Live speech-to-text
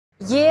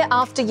Year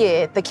after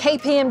year, the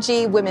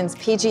KPMG Women's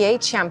PGA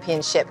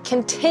Championship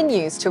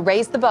continues to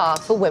raise the bar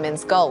for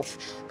women's golf,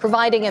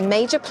 providing a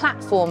major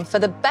platform for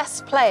the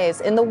best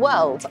players in the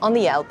world on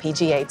the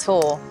LPGA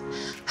Tour.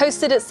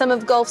 Hosted at some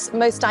of golf's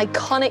most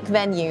iconic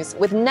venues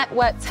with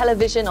network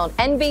television on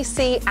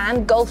NBC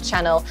and Golf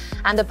Channel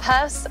and a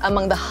purse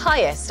among the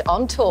highest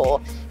on tour,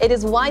 it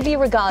is widely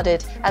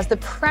regarded as the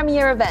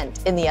premier event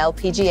in the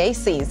LPGA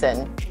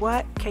season.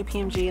 What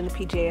KPMG and the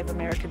PGA of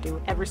America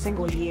do every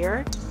single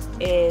year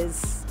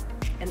is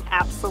an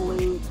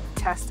absolute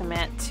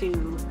testament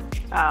to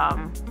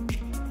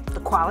the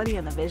quality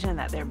and the vision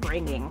that they're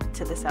bringing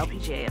to this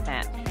LPGA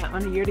event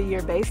on a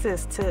year-to-year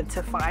basis to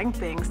find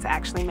things to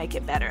actually make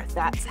it better.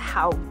 That's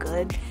how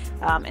good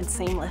and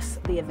seamless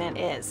the event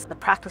is. The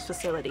practice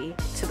facility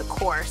to the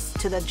course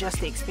to just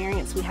the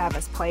experience we have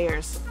as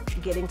players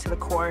getting to the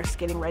course,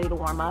 getting ready to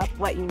warm up.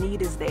 What you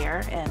need is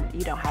there and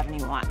you don't have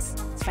any wants.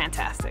 It's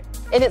fantastic.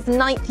 In its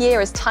 9th year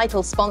as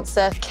title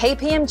sponsor,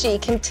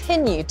 KPMG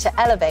continued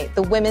to elevate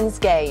the women's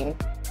game.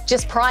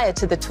 Just prior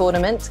to the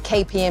tournament,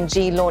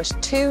 KPMG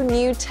launched 2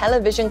 new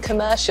television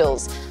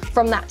commercials,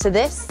 From That to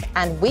This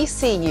and We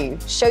See You,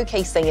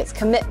 showcasing its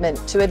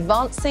commitment to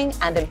advancing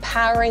and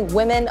empowering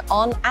women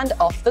on and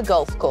off the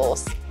golf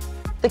course.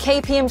 The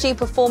KPMG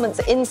Performance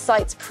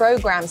Insights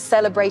program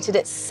celebrated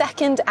its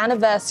 2nd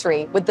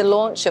anniversary with the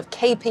launch of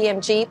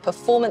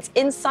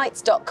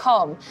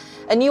KPMGPerformanceInsights.com,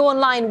 a new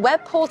online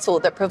web portal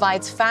that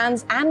provides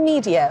fans and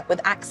media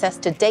with access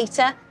to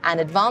data and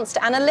advanced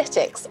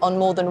analytics on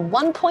more than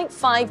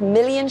 1.5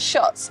 million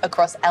shots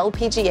across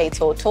LPGA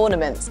Tour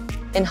tournaments,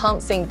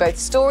 enhancing both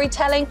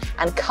storytelling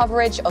and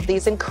coverage of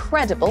these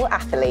incredible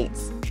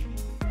athletes.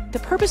 The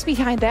purpose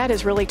behind that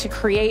is really to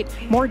create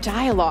more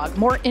dialogue,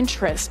 more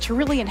interest, to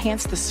really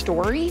enhance the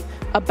story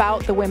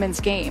about the women's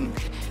game.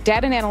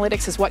 Data and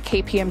analytics is what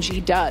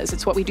KPMG does.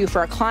 It's what we do for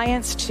our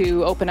clients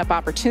to open up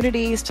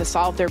opportunities, to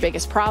solve their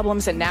biggest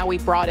problems, and now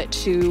we've brought it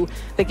to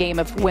the game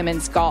of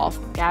women's golf.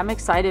 Yeah, I'm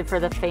excited for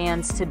the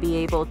fans to be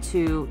able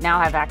to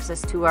now have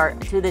access to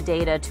the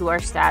data, to our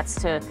stats,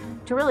 to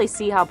really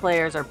see how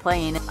players are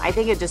playing. I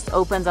think it just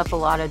opens up a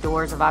lot of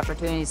doors of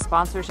opportunities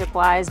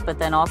sponsorship-wise, but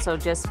then also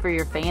just for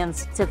your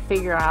fans to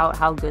figure out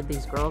how good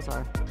these girls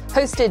are.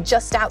 Hosted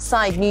just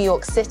outside New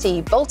York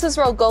City,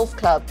 Baltusrol Golf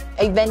Club,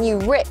 a venue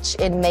rich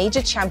in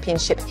major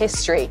championship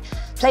history,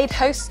 played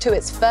host to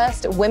its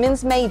first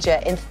women's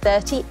major in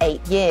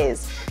 38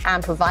 years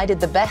and provided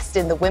the best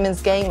in the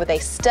women's game with a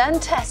stern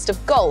test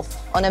of golf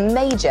on a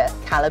major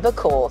caliber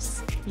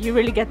course. You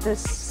really get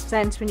this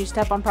sense when you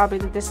step on property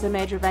that this is a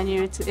major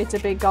venue. It's a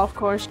big golf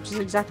course, which is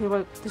exactly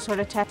what the sort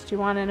of test you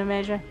want in a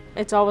major.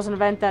 It's always an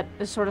event that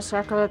is sort of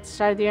circled at the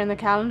start of the year in the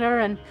calendar,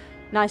 and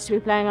nice to be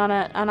playing on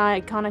an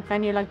iconic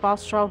venue like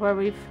Baltusrol, where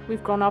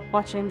we've grown up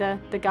watching the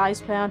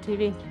guys play on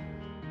TV.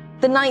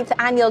 The 9th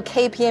annual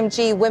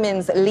KPMG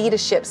Women's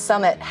Leadership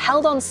Summit,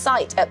 held on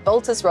site at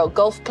Baltusrol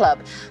Golf Club,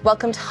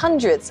 welcomed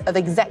hundreds of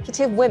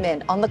executive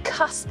women on the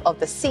cusp of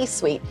the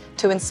C-suite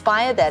to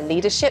inspire their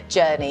leadership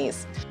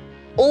journeys,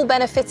 all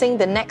benefiting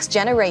the next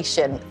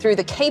generation through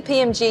the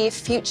KPMG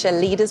Future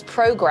Leaders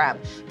Program,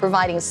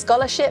 providing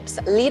scholarships,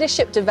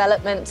 leadership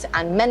development,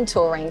 and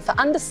mentoring for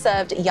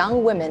underserved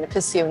young women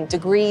pursuing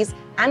degrees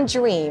and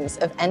dreams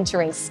of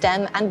entering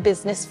STEM and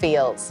business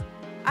fields.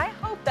 I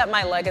hope that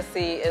my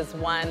legacy is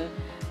one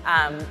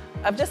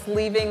of just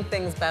leaving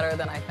things better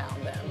than I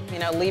found them. You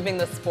know, leaving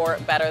the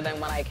sport better than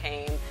when I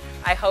came.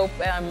 I hope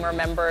I'm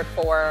remembered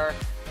for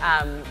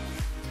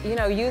you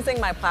know, using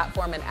my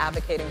platform and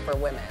advocating for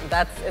women.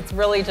 It's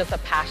really just a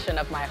passion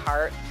of my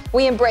heart.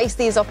 We embrace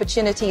these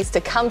opportunities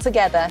to come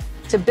together,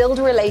 to build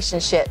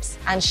relationships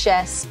and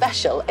share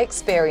special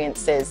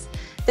experiences.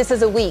 This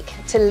is a week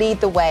to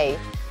lead the way,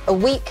 a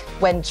week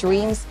when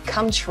dreams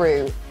come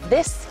true.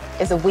 This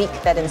is a week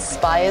that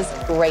inspires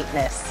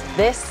greatness.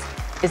 This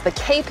is the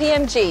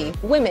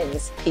KPMG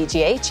Women's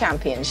PGA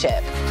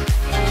Championship.